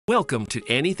Welcome to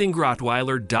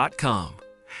anythingrottweiler.com.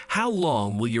 How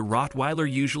long will your Rottweiler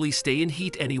usually stay in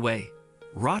heat anyway?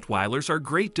 Rottweilers are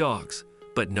great dogs,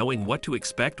 but knowing what to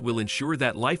expect will ensure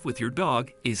that life with your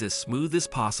dog is as smooth as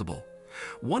possible.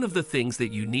 One of the things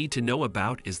that you need to know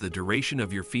about is the duration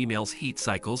of your female's heat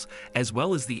cycles, as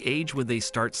well as the age when they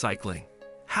start cycling.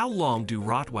 How long do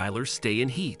Rottweilers stay in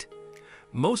heat?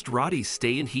 Most Rotties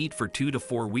stay in heat for 2 to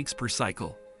 4 weeks per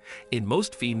cycle. In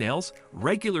most females,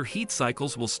 regular heat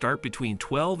cycles will start between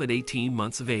 12 and 18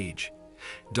 months of age.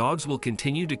 Dogs will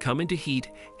continue to come into heat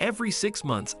every 6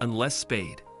 months unless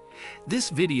spayed. This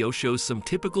video shows some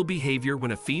typical behavior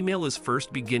when a female is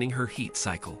first beginning her heat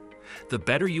cycle. The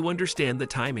better you understand the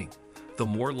timing, the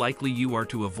more likely you are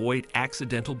to avoid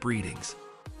accidental breedings.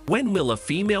 When will a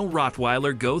female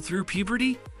Rottweiler go through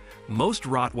puberty? Most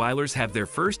Rottweilers have their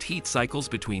first heat cycles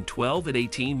between 12 and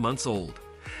 18 months old.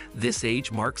 This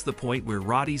age marks the point where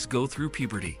Rotties go through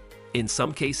puberty. In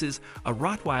some cases, a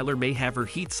Rottweiler may have her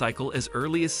heat cycle as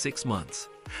early as 6 months.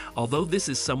 Although this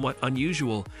is somewhat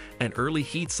unusual, an early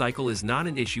heat cycle is not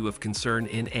an issue of concern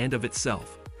in and of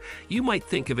itself. You might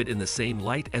think of it in the same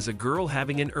light as a girl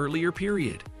having an earlier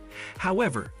period.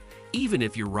 However, even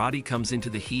if your Rottie comes into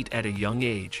the heat at a young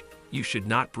age, you should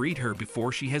not breed her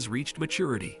before she has reached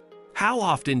maturity. How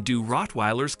often do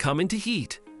Rottweilers come into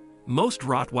heat? Most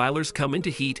Rottweilers come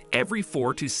into heat every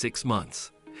 4 to 6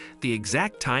 months. The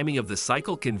exact timing of the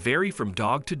cycle can vary from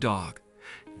dog to dog.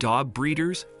 Dog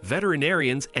breeders,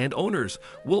 veterinarians, and owners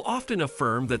will often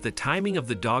affirm that the timing of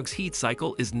the dog's heat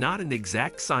cycle is not an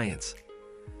exact science.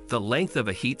 The length of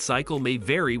a heat cycle may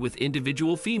vary with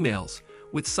individual females,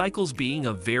 with cycles being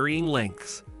of varying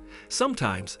lengths.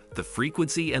 Sometimes, the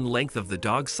frequency and length of the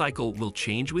dog's cycle will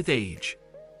change with age.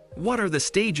 What are the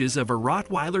stages of a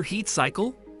Rottweiler heat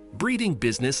cycle? Breeding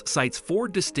Business cites 4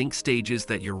 distinct stages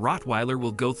that your Rottweiler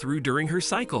will go through during her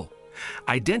cycle.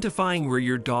 Identifying where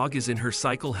your dog is in her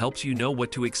cycle helps you know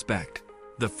what to expect.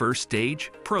 The first stage,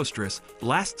 prostrus,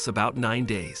 lasts about 9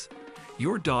 days.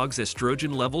 Your dog's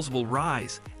estrogen levels will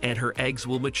rise and her eggs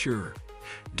will mature.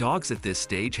 Dogs at this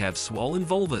stage have swollen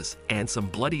vulvas and some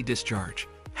bloody discharge.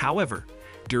 However,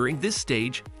 during this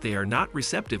stage, they are not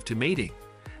receptive to mating.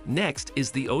 Next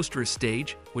is the oestrus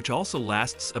stage, which also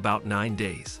lasts about 9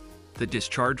 days. The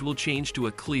discharge will change to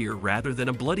a clear rather than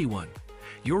a bloody one.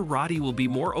 Your Rottie will be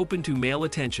more open to male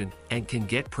attention and can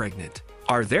get pregnant.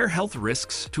 Are there health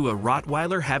risks to a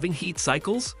Rottweiler having heat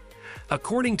cycles?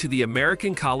 According to the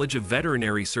American College of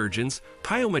Veterinary Surgeons,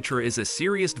 pyometra is a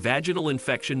serious vaginal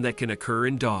infection that can occur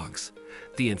in dogs.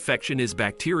 The infection is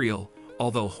bacterial,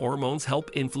 although hormones help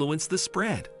influence the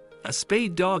spread. A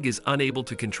spayed dog is unable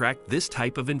to contract this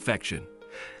type of infection.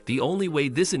 The only way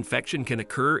this infection can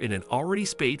occur in an already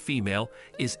spayed female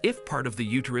is if part of the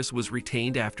uterus was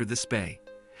retained after the spay.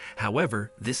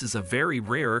 However, this is a very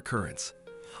rare occurrence.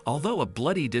 Although a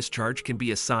bloody discharge can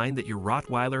be a sign that your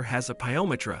Rottweiler has a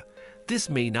pyometra, this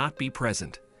may not be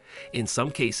present. In some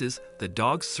cases, the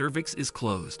dog's cervix is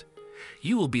closed.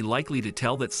 You will be likely to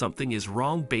tell that something is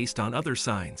wrong based on other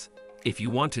signs. If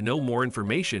you want to know more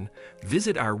information,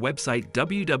 visit our website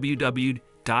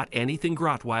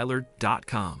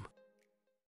www.anythingrottweiler.com.